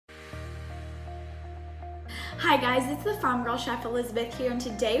Hi guys, it's the Farm Girl Chef Elizabeth here, and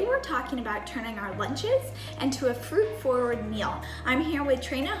today we're talking about turning our lunches into a fruit-forward meal. I'm here with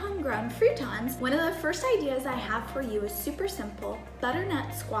Traina Home Grown fruitons. One of the first ideas I have for you is super simple,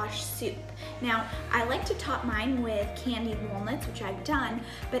 butternut squash soup. Now, I like to top mine with candied walnuts, which I've done,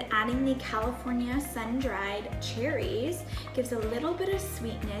 but adding the California sun-dried cherries gives a little bit of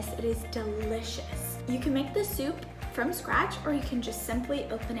sweetness. It is delicious. You can make the soup from scratch, or you can just simply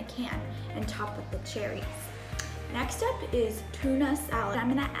open a can and top with the cherries. Next up is tuna salad. I'm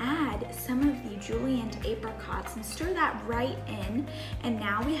gonna add some of the julienne apricots and stir that right in. And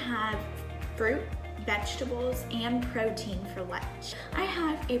now we have fruit, vegetables, and protein for lunch. I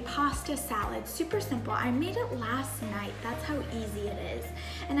have a pasta salad, super simple. I made it last night, that's how easy it is.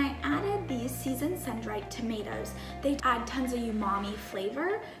 And I added these seasoned sun-dried tomatoes. They add tons of umami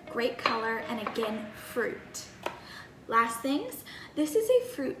flavor, great color, and again, fruit. Last things, this is a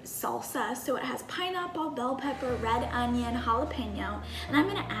fruit salsa, so it has pineapple, bell pepper, red onion, jalapeno, and I'm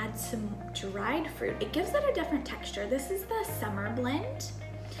gonna add some dried fruit. It gives it a different texture. This is the summer blend,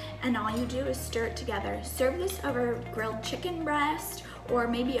 and all you do is stir it together. Serve this over grilled chicken breast or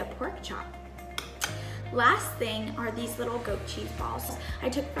maybe a pork chop. Last thing are these little goat cheese balls. I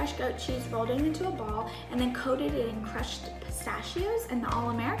took fresh goat cheese, rolled it into a ball, and then coated it in crushed pistachios and the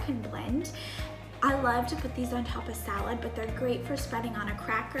All-American blend. I love to put these on top of salad, but they're great for spreading on a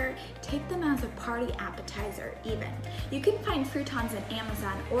cracker. Take them as a party appetizer even. You can find fruitons at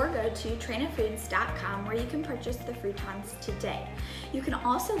Amazon or go to trainafoods.com where you can purchase the fruitons today. You can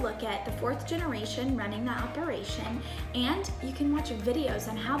also look at the 4th generation running the operation, and you can watch videos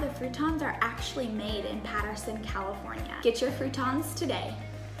on how the fruitons are actually made in Patterson, California. Get your fruitons today.